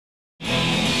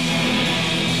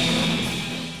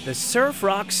The surf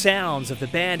rock sounds of the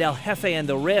band El Jefe and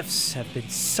the Riffs have been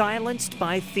silenced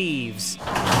by thieves.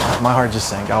 My heart just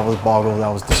sank. I was boggled,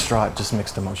 I was distraught, just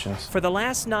mixed emotions. For the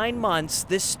last 9 months,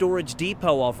 this storage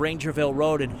depot off Rangerville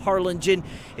Road in Harlingen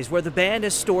is where the band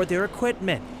has stored their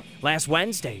equipment. Last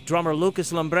Wednesday, drummer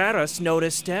Lucas Lumbreras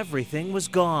noticed everything was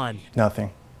gone.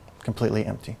 Nothing. Completely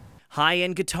empty.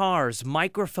 High-end guitars,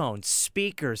 microphones,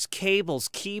 speakers, cables,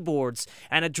 keyboards,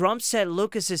 and a drum set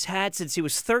Lucas has had since he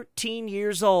was 13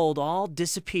 years old all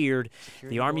disappeared.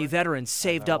 The Army veteran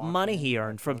saved up money he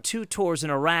earned from 2 tours in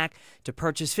Iraq to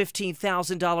purchase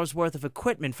 $15,000 worth of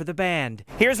equipment for the band.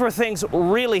 Here's where things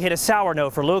really hit a sour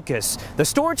note for Lucas. The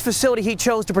storage facility he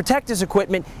chose to protect his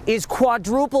equipment is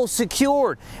quadruple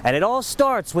secured, and it all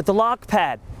starts with the lock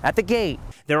pad at the gate.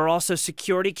 There are also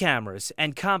security cameras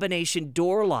and combination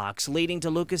door locks leading to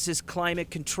Lucas's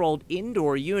climate-controlled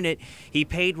indoor unit he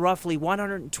paid roughly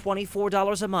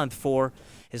 $124 a month for.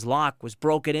 His lock was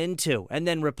broken into and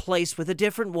then replaced with a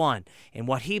different one in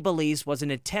what he believes was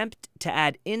an attempt to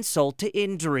add insult to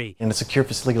injury. In a secure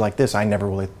facility like this, I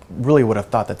never really would have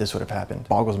thought that this would have happened. It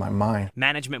boggles my mind.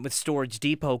 Management with Storage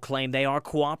Depot claim they are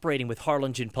cooperating with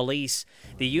Harlingen police.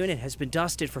 The unit has been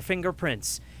dusted for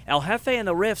fingerprints. El Jefe and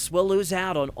the Riffs will lose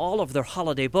out on all of their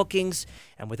holiday bookings,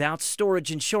 and without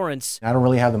storage insurance, I don't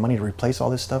really have the money to replace all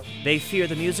this stuff. They fear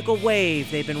the musical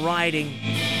wave they've been riding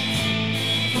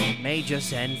may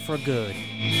just end for good.